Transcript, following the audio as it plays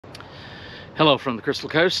Hello from the Crystal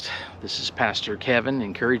Coast. This is Pastor Kevin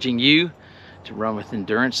encouraging you to run with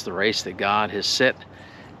endurance the race that God has set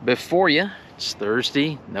before you. It's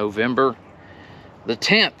Thursday, November the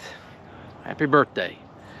 10th. Happy birthday,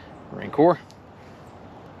 Marine Corps.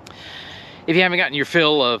 If you haven't gotten your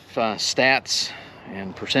fill of stats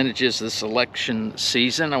and percentages this election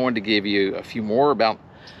season, I wanted to give you a few more about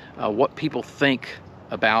what people think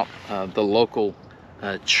about the local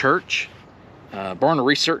church. Barna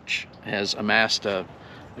Research has amassed a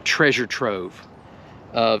treasure trove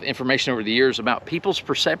of information over the years about people's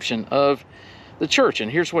perception of the church.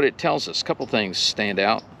 And here's what it tells us. A couple things stand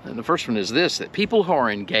out. And the first one is this, that people who are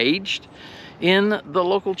engaged in the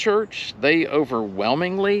local church, they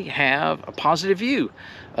overwhelmingly have a positive view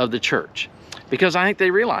of the church. Because I think they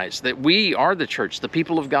realize that we are the church, the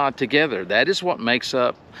people of God together. That is what makes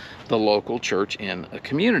up the local church in a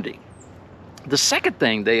community. The second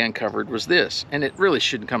thing they uncovered was this, and it really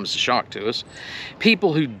shouldn't come as a shock to us.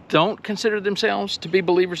 People who don't consider themselves to be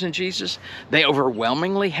believers in Jesus, they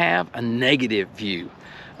overwhelmingly have a negative view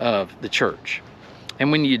of the church.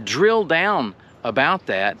 And when you drill down about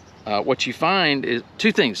that, what you find is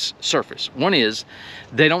two things surface. One is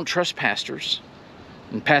they don't trust pastors.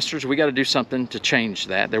 And pastors, we got to do something to change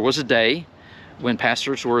that. There was a day when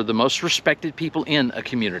pastors were the most respected people in a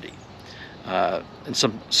community. And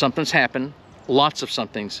something's happened. Lots of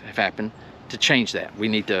somethings have happened to change that. We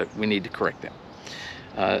need to correct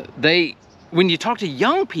that. When you talk to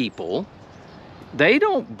young people, they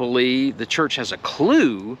don't believe the church has a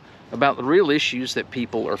clue about the real issues that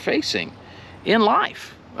people are facing in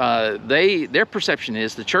life. Their perception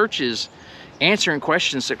is the church is answering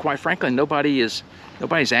questions that, quite frankly, nobody's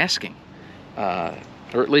asking, or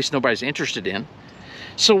at least nobody's interested in.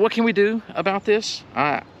 So what can we do about this?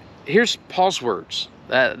 Here's Paul's words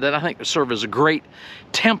that I think serve as a great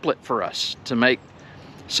template for us to make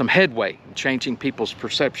some headway in changing people's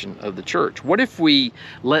perception of the church. What if we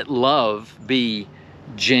let love be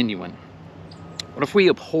genuine? What if we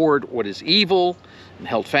abhorred what is evil and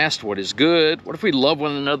held fast to what is good? What if we loved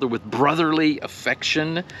one another with brotherly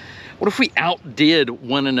affection? What if we outdid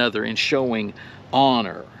one another in showing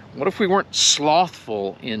honor? What if we weren't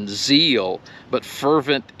slothful in zeal, but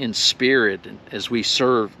fervent in spirit as we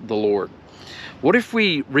serve the Lord? What if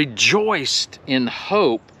we rejoiced in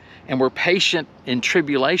hope and were patient in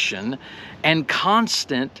tribulation and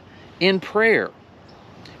constant in prayer?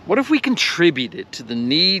 What if we contributed to the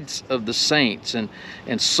needs of the saints and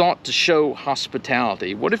sought to show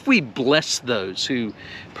hospitality? What if we blessed those who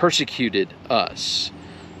persecuted us?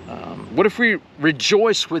 What if we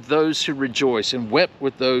rejoice with those who rejoice and wept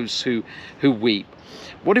with those who weep?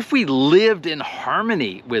 What if we lived in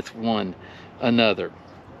harmony with one another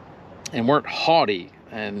and weren't haughty?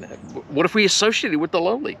 And what if we associated with the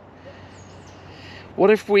lowly?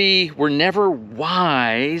 What if we were never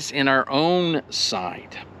wise in our own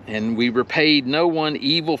sight and we repaid no one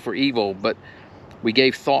evil for evil, but we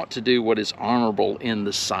gave thought to do what is honorable in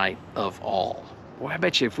the sight of all? Well, I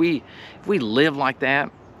bet you if we live like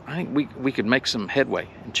that, I think we could make some headway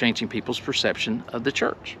in changing people's perception of the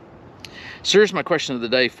church. So here's my question of the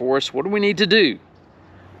day for us. What do we need to do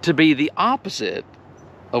to be the opposite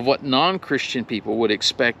of what non-Christian people would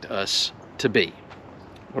expect us to be?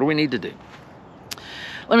 What do we need to do?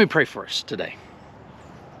 Let me pray for us today.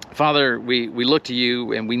 Father, we look to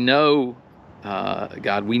you and we know,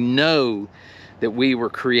 God, we know that we were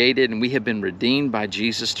created and we have been redeemed by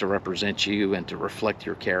Jesus to represent you and to reflect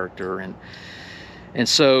your character. And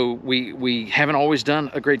so we haven't always done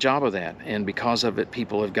a great job of that. And because of it,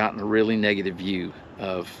 people have gotten a really negative view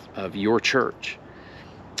of your church.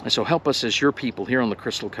 And so help us as your people here on the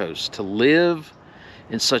Crystal Coast to live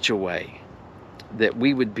in such a way that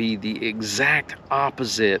we would be the exact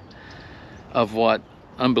opposite of what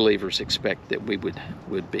unbelievers expect that we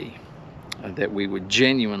would be. That we would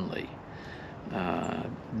genuinely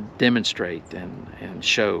demonstrate and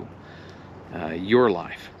show your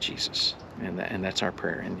life, Jesus. And that's our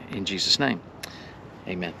prayer in Jesus' name.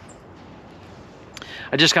 Amen.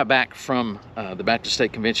 I just got back from the Baptist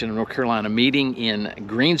State Convention of North Carolina meeting in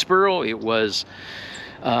Greensboro. It was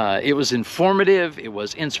informative. It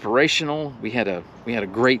was inspirational. We had a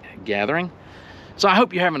great gathering. So I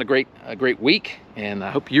hope you're having a great week, and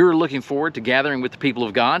I hope you're looking forward to gathering with the people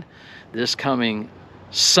of God this coming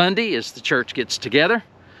Sunday as the church gets together.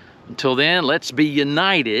 Until then, let's be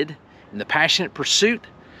united in the passionate pursuit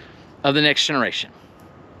of the next generation.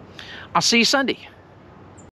 I'll see you Sunday.